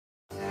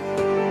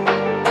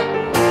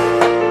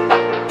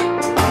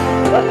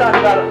talk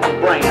about the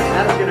brain, and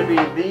that is going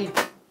to be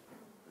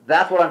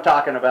that's what I'm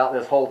talking about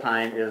this whole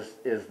time is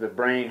the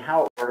brain,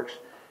 how it works,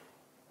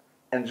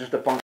 and just the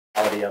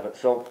functionality of it.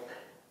 So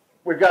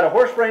we've got a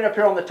horse brain up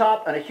here on the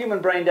top and a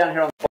human brain down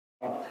here on the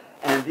bottom.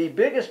 And the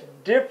biggest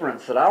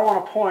difference that I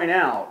want to point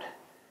out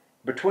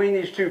between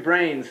these two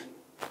brains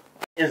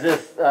is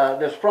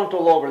this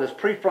frontal lobe, this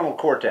prefrontal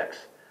cortex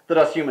that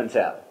us humans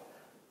have.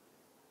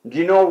 Do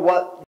you know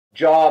what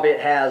job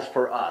it has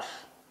for us?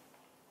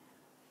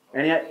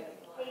 And yet,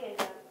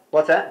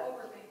 what's that?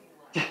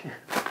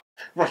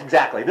 Well,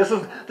 exactly. This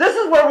is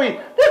where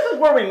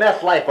we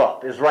mess life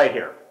up. Is right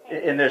here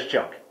in this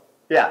chunk.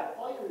 Yeah.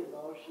 All your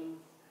emotions.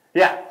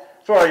 Yeah.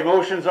 So our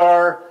emotions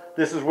are.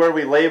 This is where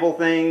we label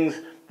things.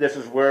 This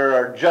is where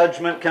our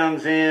judgment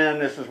comes in.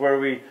 This is where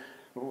we,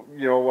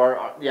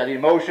 the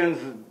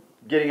emotions,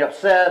 getting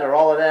upset or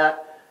all of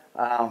that.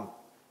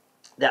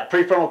 That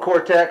prefrontal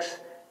cortex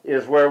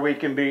is where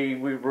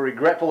we're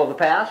regretful of the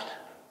past.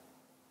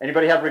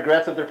 Anybody have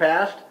regrets of their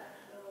past?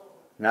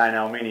 No, I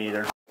know, me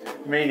neither.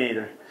 Me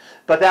neither.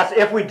 But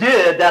if we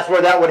did, that's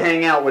where that would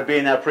hang out, would be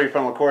in that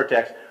prefrontal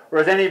cortex.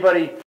 Whereas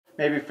anybody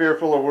maybe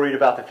fearful or worried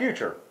about the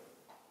future,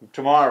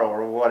 tomorrow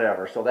or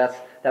whatever. So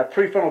that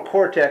prefrontal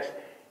cortex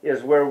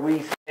is where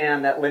we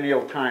span that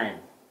lineal time.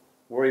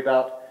 Worry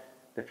about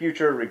the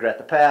future, regret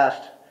the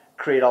past,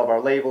 create all of our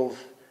labels,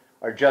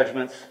 our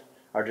judgments,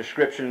 our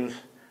descriptions.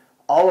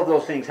 All of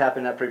those things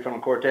happen in that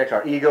prefrontal cortex.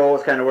 Our ego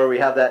is kind of where we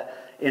have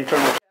that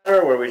internal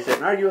chatter where we sit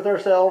and argue with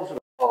ourselves.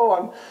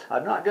 Oh,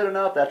 I'm not good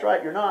enough. That's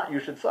right, you're not.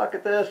 You should suck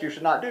at this. You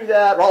should not do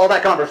that. All of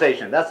that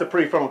conversation. That's the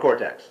prefrontal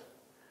cortex.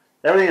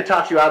 Everything that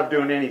talks you out of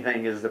doing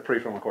anything is the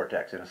prefrontal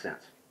cortex, in a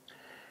sense.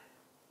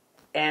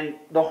 And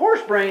the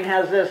horse brain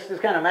has this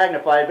kind of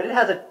magnified, but it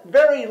has a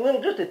very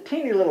little, just a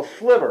teeny little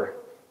sliver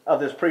of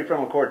this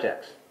prefrontal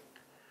cortex.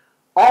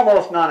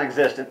 Almost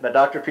non-existent, but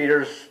Dr.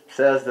 Peters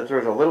says that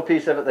there's a little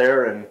piece of it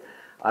there, and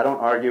I don't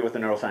argue with the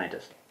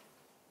neuroscientist.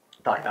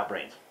 Talking about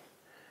brains.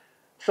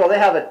 So they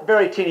have a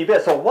very teeny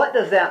bit. So what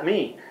does that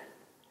mean?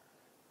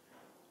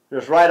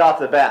 Just right off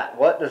the bat,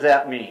 what does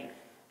that mean?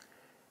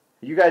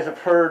 You guys have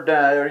heard,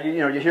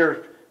 you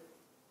hear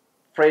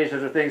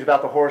phrases or things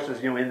about the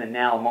horses, in the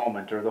now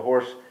moment, or the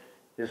horse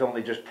is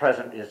only just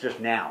present, is just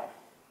now.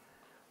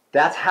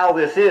 That's how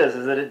this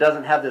is that it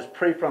doesn't have this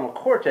prefrontal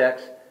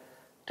cortex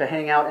to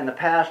hang out in the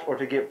past or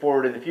to get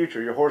forward in the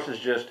future. Your horse is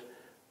just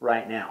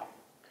right now.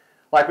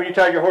 Like when you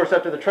tie your horse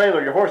up to the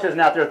trailer, your horse isn't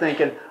out there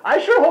thinking, I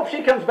sure hope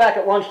she comes back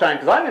at lunchtime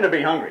because I'm going to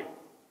be hungry.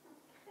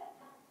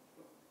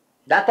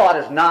 That thought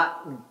is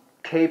not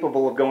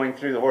capable of going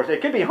through the horse.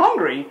 It could be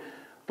hungry,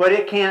 but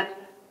it can't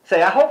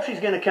say, I hope she's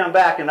going to come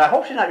back and I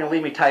hope she's not going to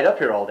leave me tied up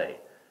here all day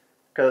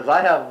because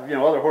I have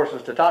other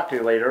horses to talk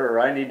to later, or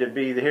I need to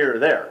be here or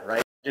there,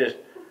 right? Just,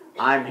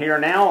 I'm here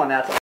now, and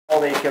that's all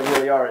they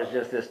really are, is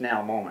just this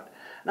now moment.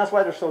 And that's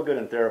why they're so good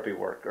in therapy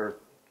work,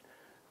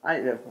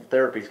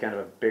 therapy is kind of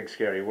a big,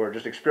 scary word.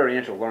 Just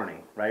experiential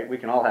learning, right? We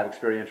can all have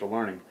experiential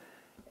learning.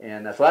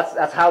 And so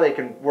that's how they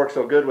can work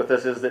so good with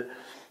this, is that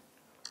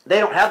they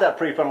don't have that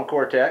prefrontal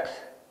cortex.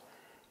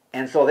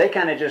 And so they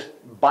kind of just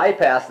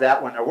bypass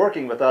that when they're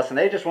working with us, and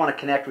they just want to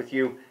connect with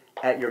you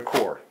at your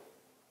core,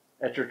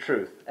 at your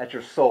truth, at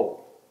your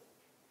soul.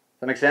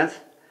 Does that make sense?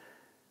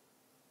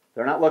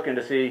 They're not looking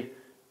to see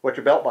what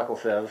your belt buckle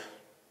says,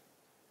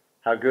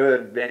 how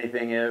good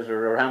anything is,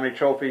 or how many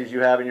trophies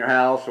you have in your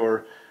house,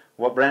 or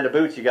what brand of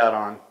boots you got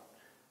on.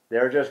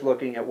 They're just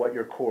looking at what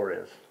your core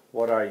is.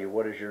 What are you?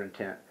 What is your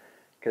intent?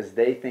 Because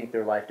they think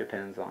their life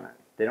depends on it.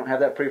 They don't have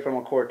that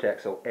prefrontal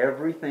cortex, so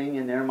everything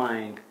in their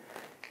mind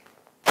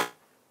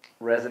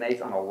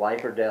resonates on a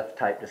life or death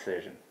type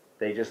decision.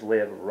 They just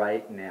live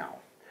right now.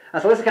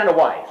 And so this is kind of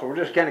why. So we're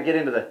just kind of get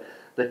into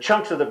the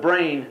chunks of the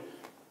brain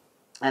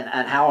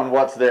and how and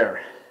what's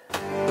there.